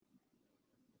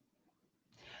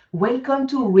Welcome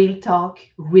to Real Talk,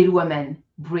 Real Women,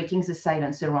 Breaking the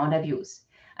Silence Around Abuse.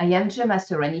 I am Gemma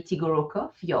Serenity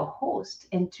Gorokov, your host,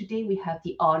 and today we have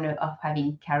the honor of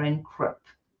having Karen Krupp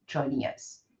joining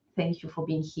us. Thank you for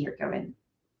being here, Karen.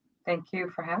 Thank you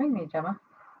for having me, Gemma.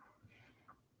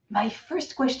 My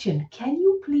first question, can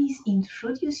you please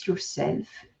introduce yourself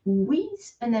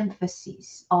with an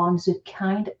emphasis on the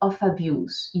kind of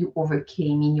abuse you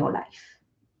overcame in your life?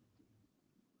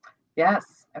 Yes.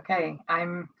 Okay.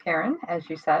 I'm Karen, as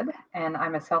you said, and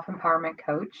I'm a self empowerment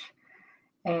coach.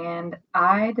 And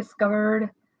I discovered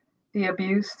the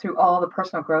abuse through all the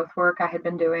personal growth work I had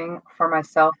been doing for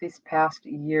myself these past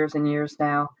years and years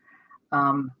now.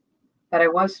 Um, that I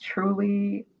was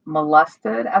truly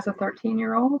molested as a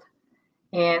 13-year-old.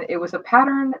 And it was a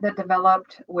pattern that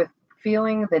developed with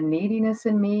feeling the neediness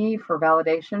in me for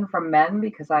validation from men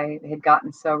because I had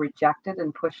gotten so rejected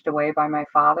and pushed away by my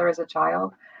father as a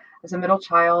child. As a middle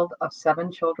child of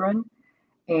seven children,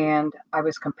 and I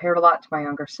was compared a lot to my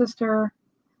younger sister.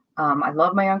 I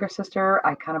love my younger sister.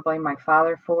 I kind of blame my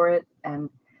father for it. And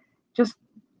just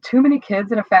too many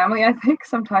kids in a family, I think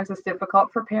sometimes it's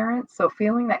difficult for parents. So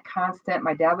feeling that constant,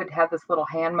 my dad would have this little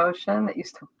hand motion that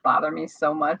used to bother me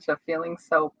so much of feeling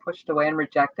so pushed away and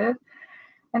rejected.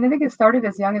 And I think it started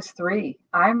as young as 3.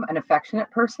 I'm an affectionate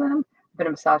person. I've been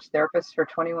a massage therapist for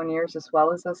 21 years as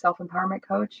well as a self-empowerment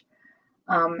coach.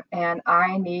 And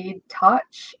I need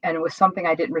touch. And it was something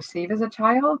I didn't receive as a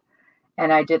child.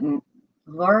 And I didn't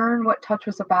learn what touch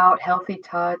was about, healthy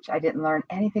touch. I didn't learn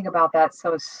anything about that.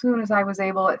 So as soon as I was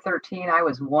able at 13, I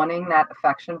was wanting that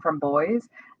affection from boys,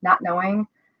 not knowing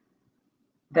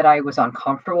that I was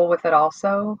uncomfortable with it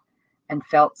also and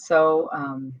felt so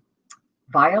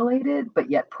violated,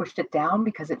 but yet pushed it down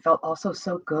because it felt also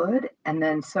so good. And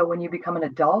then so when you become an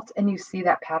adult and you see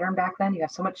that pattern back then, you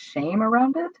have so much shame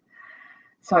around it.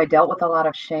 So I dealt with a lot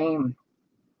of shame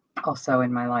also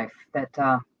in my life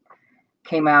that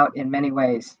came out in many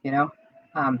ways. But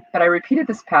I repeated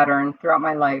this pattern throughout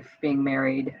my life, being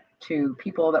married to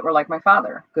people that were like my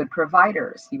father, good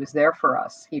providers. He was there for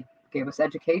us. He gave us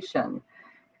education.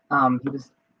 He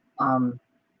was um,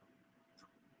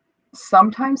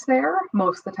 sometimes there,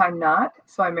 most of the time not.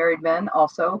 So I married men,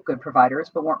 also good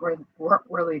providers, but weren't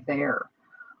really there.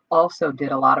 Also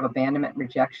did a lot of abandonment and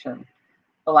rejection.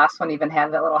 The last one even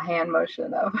had that little hand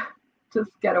motion of just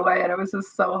get away, and it was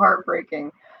just so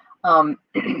heartbreaking. And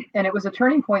it was a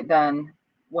turning point then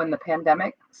when the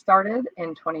pandemic started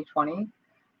in 2020,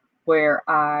 where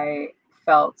I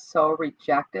felt so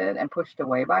rejected and pushed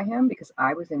away by him because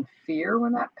I was in fear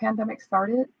when that pandemic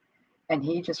started. And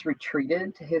he just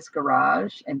retreated to his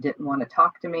garage and didn't want to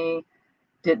talk to me,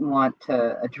 didn't want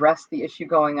to address the issue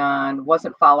going on,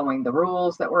 wasn't following the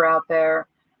rules that were out there.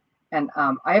 And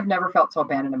I have never felt so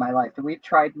abandoned in my life. And we've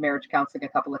tried marriage counseling a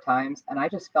couple of times, and I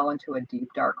just fell into a deep,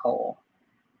 dark hole.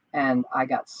 And I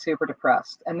got super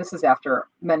depressed. And this is after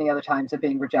many other times of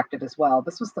being rejected as well.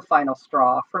 This was the final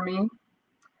straw for me.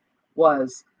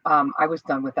 Was I was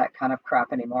done with that kind of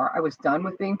crap anymore. I was done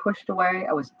with being pushed away.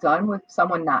 I was done with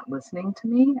someone not listening to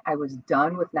me. I was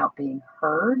done with not being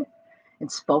heard and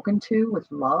spoken to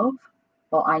with love.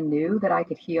 Well, I knew that I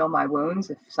could heal my wounds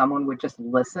if someone would just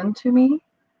listen to me.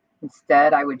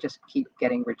 Instead, I would just keep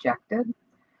getting rejected.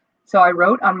 So I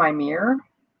wrote on my mirror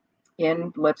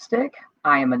in lipstick,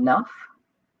 I am enough.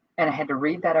 And I had to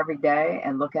read that every day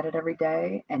and look at it every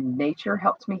day. And nature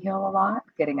helped me heal a lot,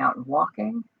 getting out and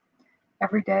walking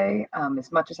every day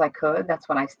as much as I could. That's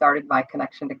when I started my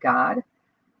connection to God,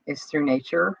 is through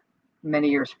nature many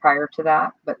years prior to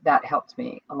that. But that helped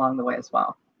me along the way as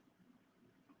well.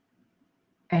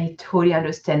 I totally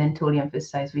understand and totally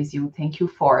empathize with you. Thank you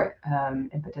for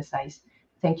empathize.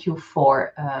 Thank you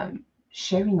for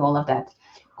sharing all of that.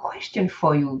 Question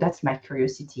for you. That's my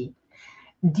curiosity.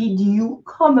 Did you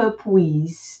come up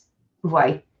with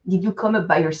right? Did you come up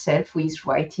by yourself with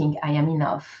writing "I am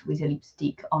enough" with a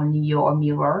lipstick on your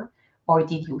mirror, or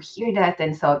did you hear that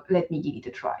and thought, "Let me give it a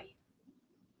try"?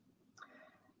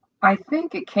 I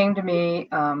think it came to me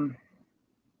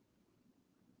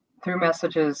through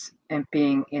messages and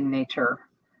being in nature.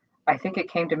 I think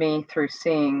it came to me through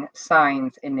seeing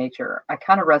signs in nature. I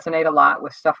kind of resonate a lot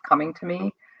with stuff coming to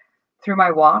me through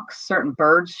my walks. Certain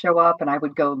birds show up, and I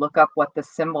would go look up what the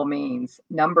symbol means.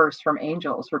 Numbers from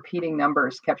angels, repeating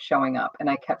numbers kept showing up, and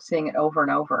I kept seeing it over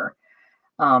and over.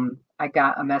 I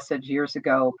got a message years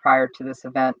ago prior to this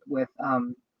event with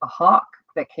a hawk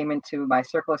that came into my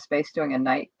circle of space doing a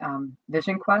night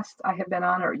vision quest I had been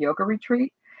on, or yoga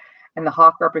retreat. And the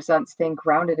hawk represents staying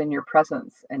grounded in your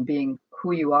presence and being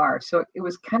who you are. So it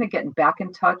was kind of getting back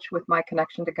in touch with my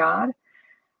connection to God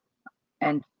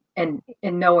and and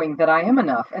knowing that I am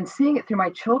enough and seeing it through my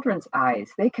children's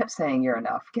eyes. They kept saying, "You're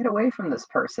enough. Get away from this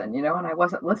person," and I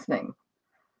wasn't listening.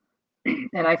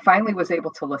 And I finally was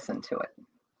able to listen to it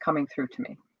coming through to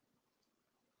me.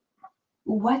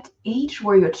 What age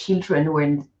were your children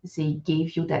when they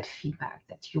gave you that feedback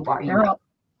that you are They're enough? all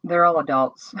they're all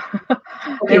adults. They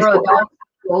Okay, were so as adults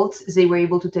adults, they were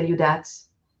able to tell you that,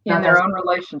 in not their as own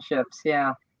relationships.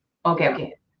 Yeah. okay, Yeah.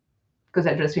 okay. Because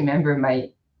I just remember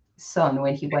my son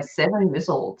when he was 7 years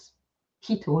old,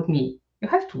 he told me, "You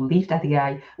have to leave that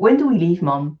guy. When do we leave,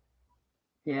 mom?"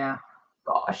 Yeah.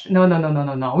 Gosh, no, no, no, no,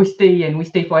 no, no. We stay and we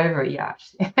stay forever. Yeah.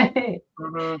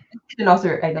 Hmm.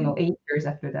 Another, I don't know, 8 years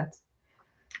after that.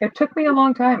 It took me a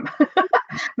long time.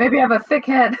 Maybe I have a thick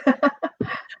head.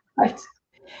 Right.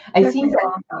 I Took me think a that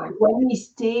long time. when we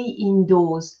stay in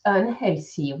those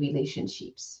unhealthy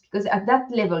relationships, because at that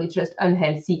level it's just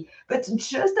unhealthy, but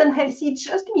just unhealthy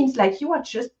just means like you are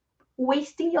just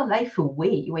wasting your life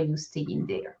away when you stay in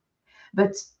there.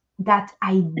 But that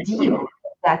ideal,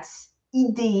 that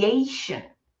ideation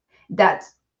that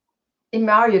a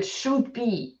marriage should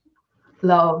be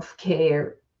love,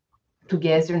 care,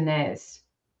 togetherness,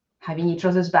 having each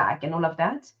other's back, and all of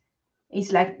that,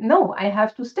 it's like, no, I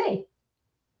have to stay.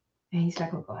 And it's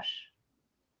like, oh gosh.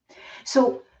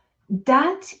 So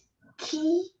that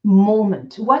key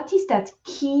moment, what is that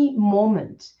key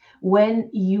moment when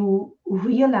you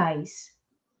realize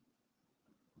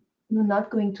you're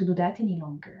not going to do that any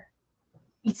longer?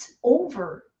 It's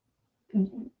over.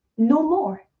 No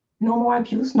more. No more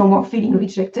abuse, no more feeling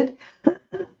rejected.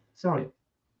 Sorry.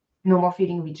 No more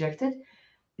feeling rejected.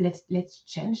 Let's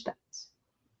change that.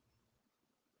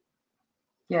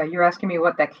 Yeah, you're asking me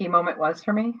what that key moment was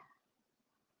for me?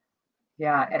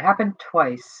 Yeah, it happened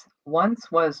twice.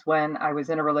 Once was when I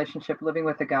was in a relationship living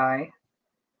with a guy.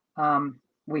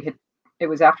 We had it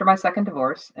was after my second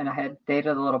divorce, and I had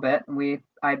dated a little bit, and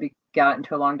got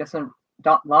into a long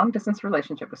distance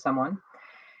relationship with someone.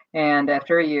 And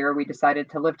after a year, we decided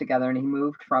to live together, and he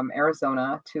moved from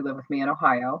Arizona to live with me in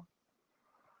Ohio.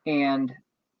 And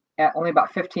only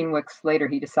about 15 weeks later,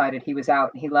 he decided he was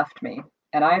out and he left me.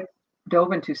 And I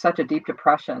dove into such a deep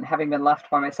depression, having been left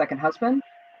by my second husband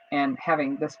and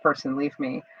having this person leave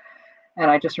me. And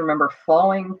I just remember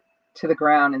falling to the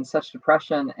ground in such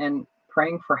depression and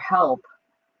praying for help.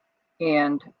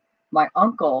 And my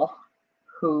uncle,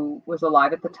 who was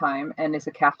alive at the time and is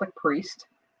a Catholic priest,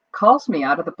 calls me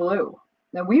out of the blue.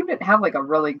 Now, we didn't have like a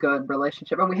really good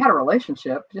relationship, and we had a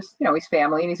relationship, just, he's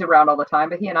family and he's around all the time,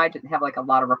 but he and I didn't have like a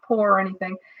lot of rapport or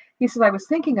anything. He says, "I was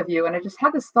thinking of you, and I just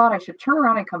had this thought I should turn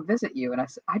around and come visit you." And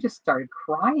I just started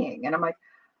crying. And I'm like,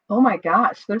 oh my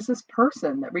gosh, there's this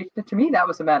person that reached to me. That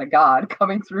was a man of God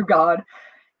coming through God,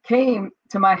 came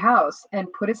to my house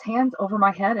and put his hands over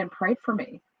my head and prayed for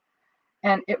me.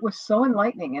 And it was so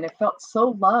enlightening and it felt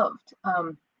so loved.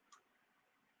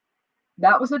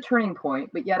 That was a turning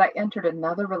point, but yet I entered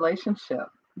another relationship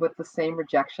with the same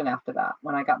rejection after that.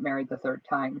 When I got married the third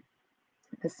time,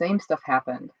 the same stuff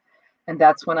happened. And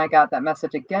that's when I got that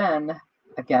message again,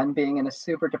 being in a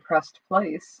super depressed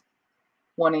place,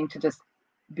 wanting to just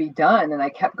be done. And I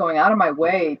kept going out of my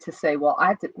way to say, well,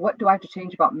 what do I have to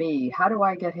change about me? How do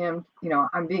I get him?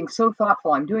 I'm being so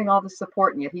thoughtful. I'm doing all this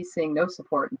support, and yet he's seeing no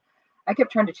support. I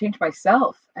kept trying to change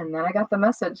myself. And then I got the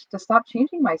message to stop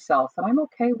changing myself, that I'm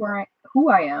okay who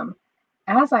I am,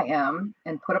 as I am,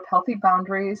 and put up healthy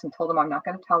boundaries and told him I'm not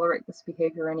going to tolerate this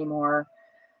behavior anymore.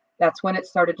 That's when it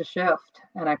started to shift.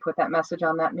 And I put that message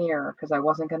on that mirror because I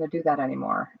wasn't going to do that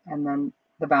anymore. And then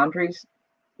the boundaries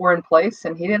were in place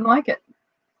and he didn't like it.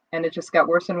 And it just got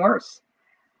worse and worse.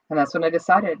 And that's when I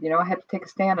decided, I had to take a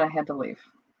stand and I had to leave.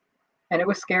 And it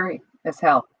was scary as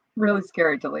hell, really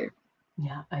scary to leave.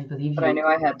 Yeah, I believe But I you. knew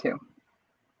I had to.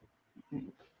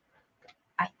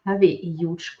 I have a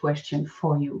huge question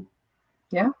for you.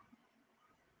 Yeah.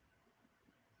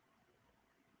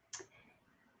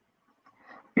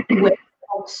 When you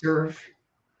observe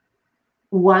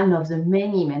one of the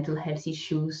many mental health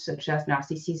issues, such as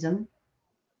narcissism,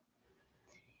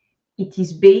 it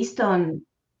is based on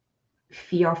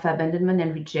fear of abandonment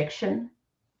and rejection.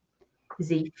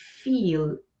 They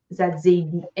feel that they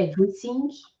do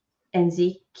everything and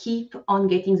they keep on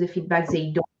getting the feedback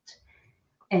they don't.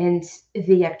 And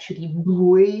they actually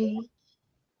break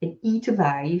and eat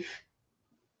alive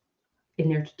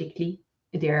energetically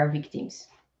their victims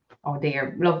or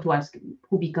their loved ones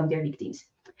who become their victims.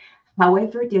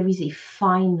 However, there is a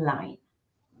fine line.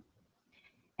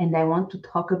 And I want to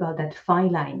talk about that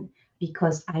fine line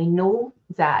because I know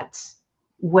that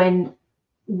when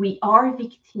we are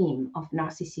victim of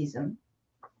narcissism,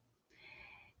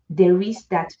 there is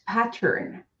that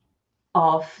pattern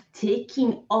of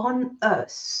taking on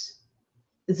us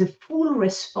the full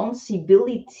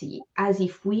responsibility as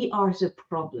if we are the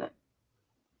problem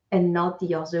and not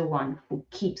the other one who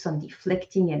keeps on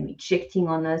deflecting and rejecting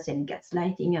on us and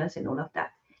gaslighting us and all of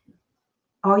that.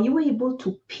 Are you able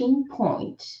to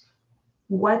pinpoint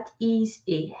what is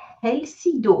a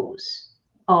healthy dose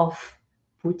of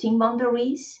putting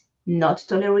boundaries, not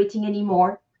tolerating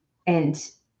anymore, and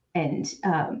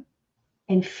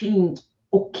feeling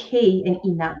okay and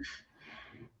enough,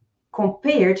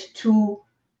 compared to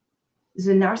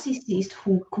the narcissist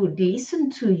who could listen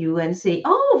to you and say,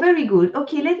 oh, very good.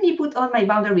 Okay, let me put on my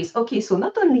boundaries. Okay, so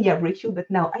not only I break you,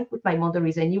 but now I put my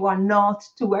boundaries and you are not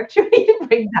to actually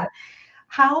break that.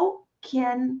 How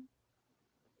can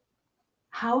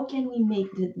we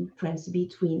make the difference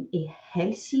between a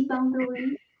healthy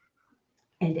boundary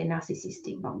and a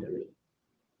narcissistic boundary?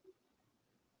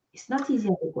 It's not easy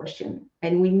as a question,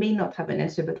 and we may not have an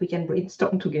answer, but we can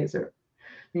brainstorm together.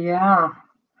 Yeah.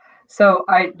 So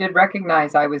I did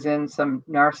recognize I was in some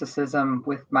narcissism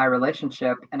with my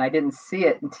relationship, and I didn't see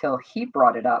it until he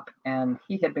brought it up. And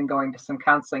he had been going to some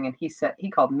counseling, and he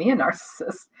called me a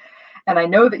narcissist. And I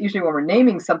know that usually when we're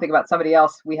naming something about somebody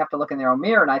else, we have to look in their own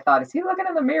mirror. And I thought, is he looking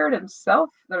in the mirror at himself?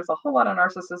 There's a whole lot of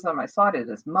narcissism. I saw it at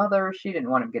his mother. She didn't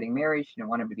want him getting married. She didn't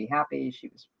want him to be happy. She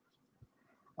was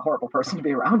a horrible person to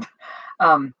be around.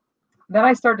 Then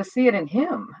I started to see it in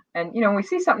him. And, when we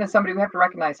see something in somebody, we have to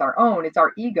recognize our own. It's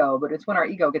our ego, but it's when our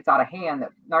ego gets out of hand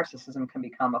that narcissism can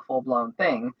become a full-blown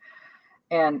thing.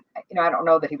 And, I don't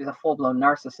know that he was a full-blown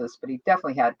narcissist, but he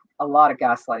definitely had a lot of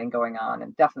gaslighting going on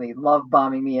and definitely love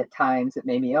bombing me at times. It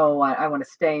made me, I want to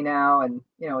stay now. And,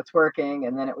 it's working.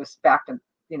 And then it was back to,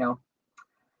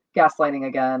 gaslighting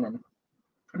again and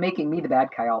making me the bad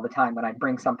guy all the time. When I'd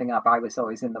bring something up, I was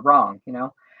always in the wrong,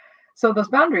 So those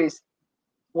boundaries,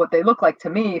 what they look like to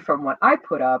me from what I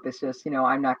put up is just,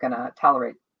 I'm not going to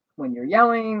tolerate when you're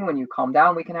yelling. When you calm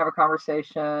down, we can have a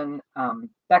conversation,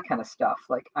 that kind of stuff.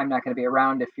 Like, I'm not going to be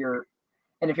around if you're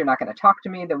not going to talk to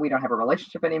me, then we don't have a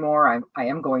relationship anymore. I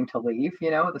am going to leave,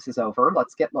 this is over.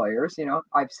 Let's get lawyers.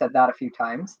 I've said that a few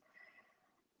times.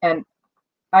 And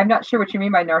I'm not sure what you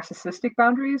mean by narcissistic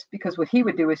boundaries, because what he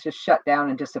would do is just shut down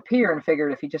and disappear, and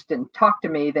figured if he just didn't talk to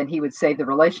me, then he would save the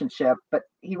relationship. But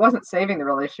he wasn't saving the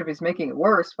relationship. He's making it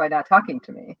worse by not talking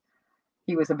to me.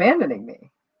 He was abandoning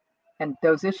me. And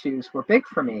those issues were big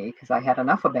for me because I had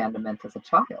enough abandonment as a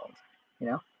child,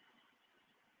 So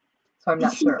I'm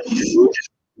not sure.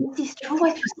 It is true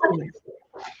what you say.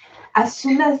 As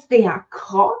soon as they are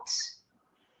caught,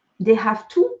 they have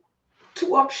two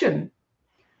options.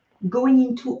 Going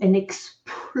into an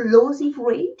explosive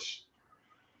rage,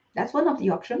 that's one of the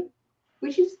options,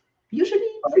 which is usually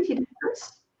pretty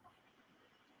dangerous,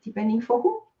 depending for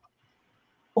who,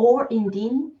 or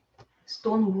indeed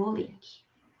stonewalling.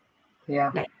 Yeah.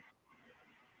 Like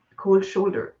cold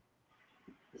shoulder,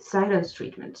 silence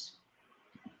treatment,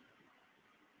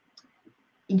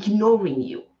 ignoring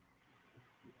you,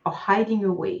 or hiding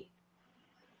away.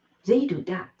 They do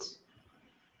that.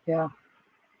 Yeah.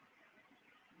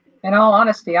 In all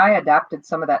honesty, I adapted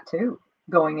some of that too.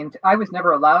 I was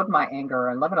never allowed my anger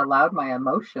and never allowed my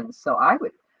emotions. So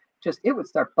it would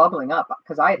start bubbling up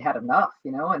because I had enough,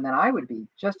 and then I would be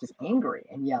just as angry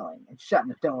and yelling and shutting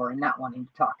the door and not wanting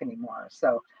to talk anymore.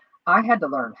 So I had to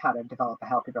learn how to develop a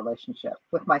healthy relationship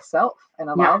with myself and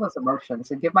allow those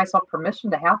emotions and give myself permission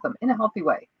to have them in a healthy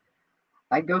way.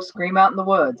 I'd go scream out in the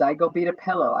woods. I'd go beat a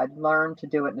pillow. I'd learn to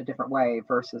do it in a different way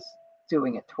versus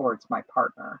doing it towards my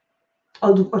partner.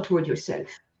 Or toward yourself.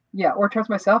 Yeah, or towards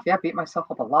myself. Yeah, beat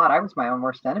myself up a lot. I was my own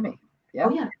worst enemy. Yeah.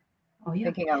 Oh yeah.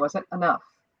 Thinking I wasn't enough.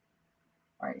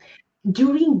 Right.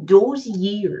 During those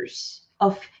years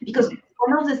because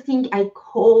one of the things I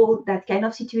call that kind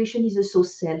of situation is also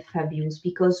self-abuse,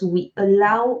 because we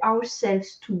allow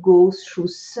ourselves to go through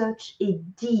such a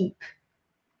deep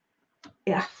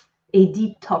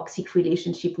toxic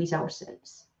relationship with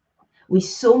ourselves, with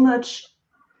such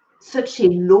a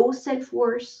low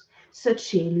self-worth,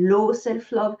 such a low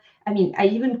self-love. I mean, I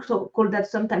even call that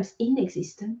sometimes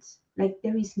inexistent, like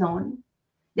there is none.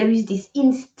 There is this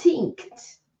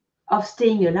instinct of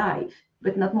staying alive,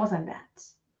 but not more than that.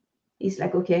 It's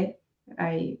like, okay,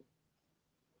 I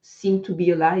seem to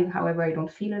be alive, however, I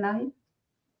don't feel alive.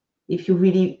 If you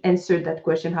really answered that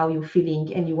question, how you're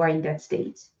feeling, and you are in that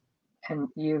state. And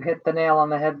you hit the nail on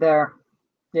the head there.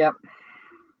 Yep.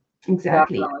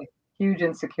 Exactly. Definitely. Huge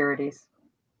insecurities.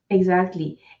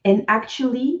 Exactly. And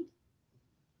actually,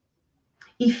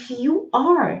 if you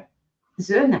are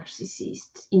the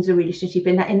narcissist in the relationship,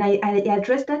 and I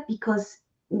address that because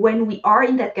when we are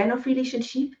in that kind of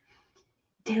relationship,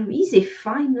 there is a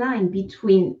fine line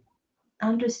between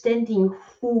understanding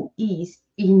who is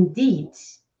indeed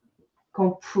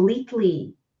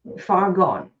completely far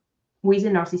gone with a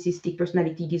narcissistic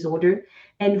personality disorder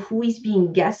and who is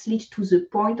being gaslit to the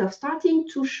point of starting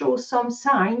to show some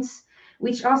signs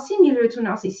which are similar to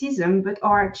narcissism but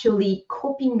are actually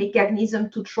coping mechanism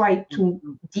to try to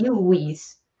Mhm. deal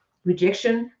with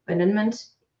rejection, abandonment,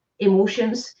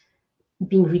 emotions,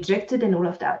 being rejected, and all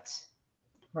of that.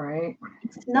 Right.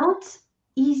 It's not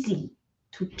easy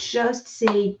to just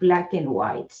say black and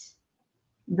white,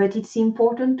 but it's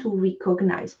important to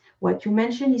recognize what you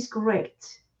mentioned is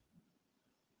correct.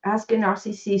 Ask a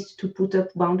narcissist to put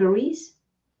up boundaries,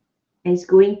 and it's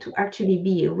going to actually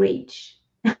be a rage.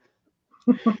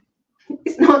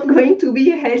 It's not going to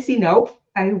be a healthy no,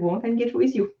 I won't engage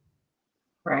with you.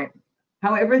 Right.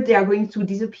 However, they are going to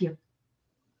disappear.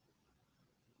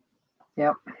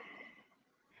 Yep.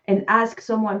 And ask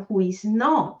someone who is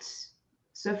not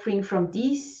suffering from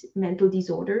this mental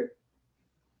disorder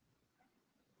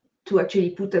to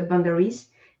actually put up boundaries.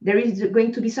 There is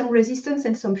going to be some resistance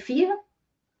and some fear,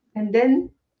 and then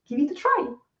give it a try.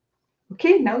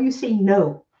 Okay, now you say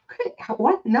no. Okay,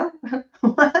 what? No,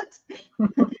 what?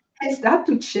 And start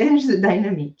to change the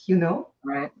dynamic, you know?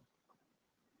 Right.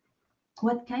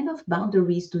 What kind of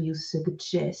boundaries do you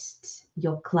suggest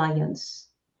your clients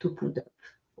to put up?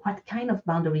 What kind of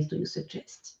boundaries do you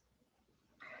suggest?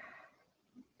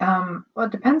 Well,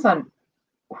 it depends on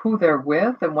who they're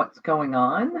with and what's going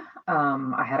on.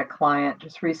 I had a client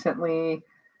just recently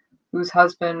whose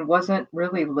husband wasn't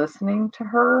really listening to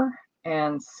her.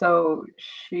 And so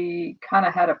she kind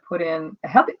of had to put in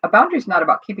a boundary is not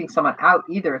about keeping someone out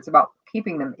either. It's about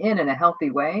keeping them in a healthy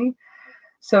way.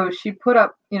 So she put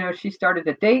up, she started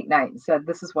a date night and said,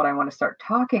 "This is what I want to start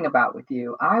talking about with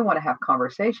you. I want to have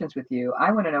conversations with you.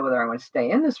 I want to know whether I want to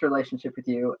stay in this relationship with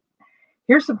you.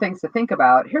 Here's some things to think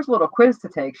about. Here's a little quiz to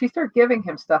take." She started giving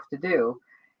him stuff to do,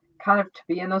 kind of to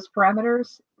be in those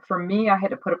parameters. For me, I had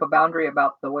to put up a boundary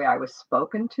about the way I was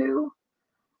spoken to.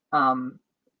 Um,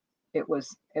 it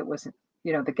was the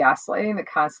gaslighting, the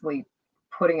constantly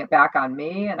putting it back on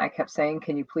me, and I kept saying,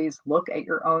 "Can you please look at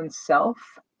your own self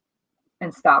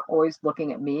and stop always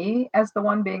looking at me as the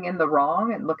one being in the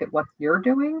wrong and look at what you're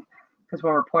doing?" Because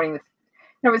when we're pointing it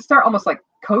start almost like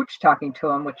coach talking to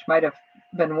him, which might have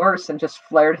been worse and just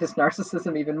flared his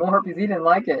narcissism even more because he didn't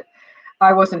like it.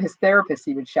 I wasn't his therapist.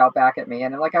 He would shout back at me,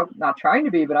 and I'm like, "I'm not trying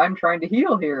to be, but I'm trying to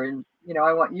heal here, and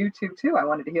I want you to too. I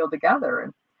wanted to heal together."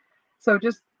 And so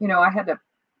just I had to.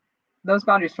 Those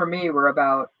boundaries for me were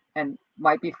about, and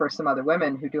might be for some other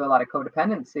women who do a lot of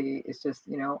codependency. It's just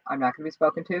I'm not going to be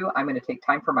spoken to. I'm going to take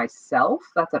time for myself.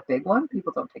 That's a big one.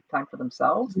 People don't take time for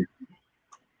themselves.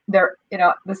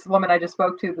 This woman I just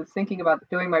spoke to that's thinking about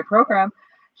doing my program.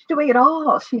 She's doing it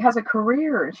all. She has a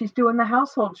career, and she's doing the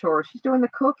household chores. She's doing the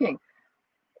cooking.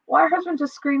 Well, her husband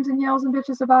just screams and yells and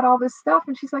bitches about all this stuff,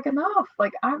 and she's like, "Enough!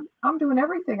 Like I'm doing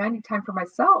everything. I need time for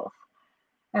myself."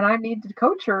 And I need to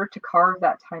coach her to carve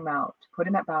that time out, to put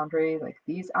in that boundary, like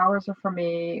these hours are for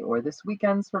me, or this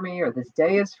weekend's for me, or this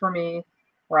day is for me,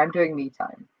 where I'm doing me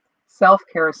time.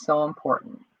 Self-care is so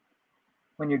important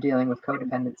when you're dealing with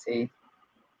codependency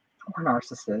or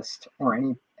narcissist or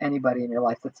anybody in your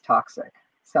life that's toxic.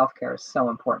 Self-care is so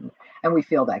important. And we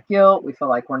feel that guilt. We feel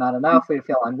like we're not enough. We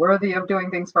feel unworthy of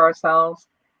doing things for ourselves.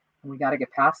 And we got to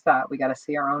get past that. We got to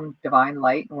see our own divine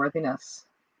light and worthiness.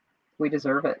 We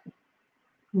deserve it.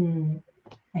 I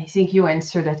think you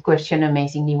answered that question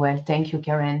amazingly well. Thank you,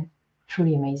 Karen.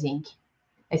 Truly amazing.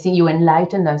 I think you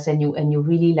enlighten us and you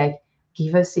really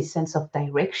give us a sense of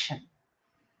direction.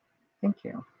 Thank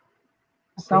you.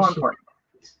 So Appreciate important.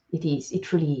 it. It is. It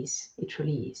truly is. It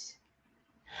truly is.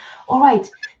 All right.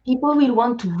 People will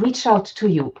want to reach out to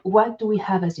you. What do we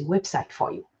have as a website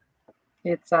for you?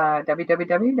 It's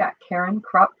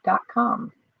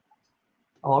www.karenkrupp.com.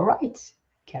 All right.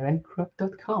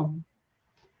 KarenKrupp.com.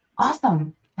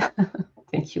 Awesome.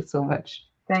 Thank you so much.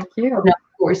 Thank you. And of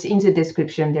course, in the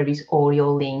description, there is all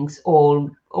your links, all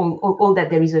that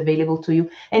there is available to you.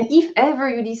 And if ever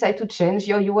you decide to change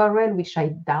your URL, which I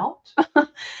doubt, but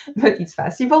it's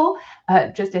possible,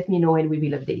 just let me know and we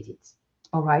will update it.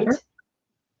 All right. Sure.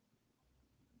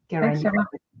 Karen, Thanks, it Gemma. was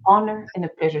an honor and a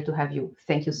pleasure to have you.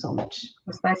 Thank you so much. It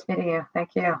was nice meeting you.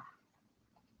 Thank you.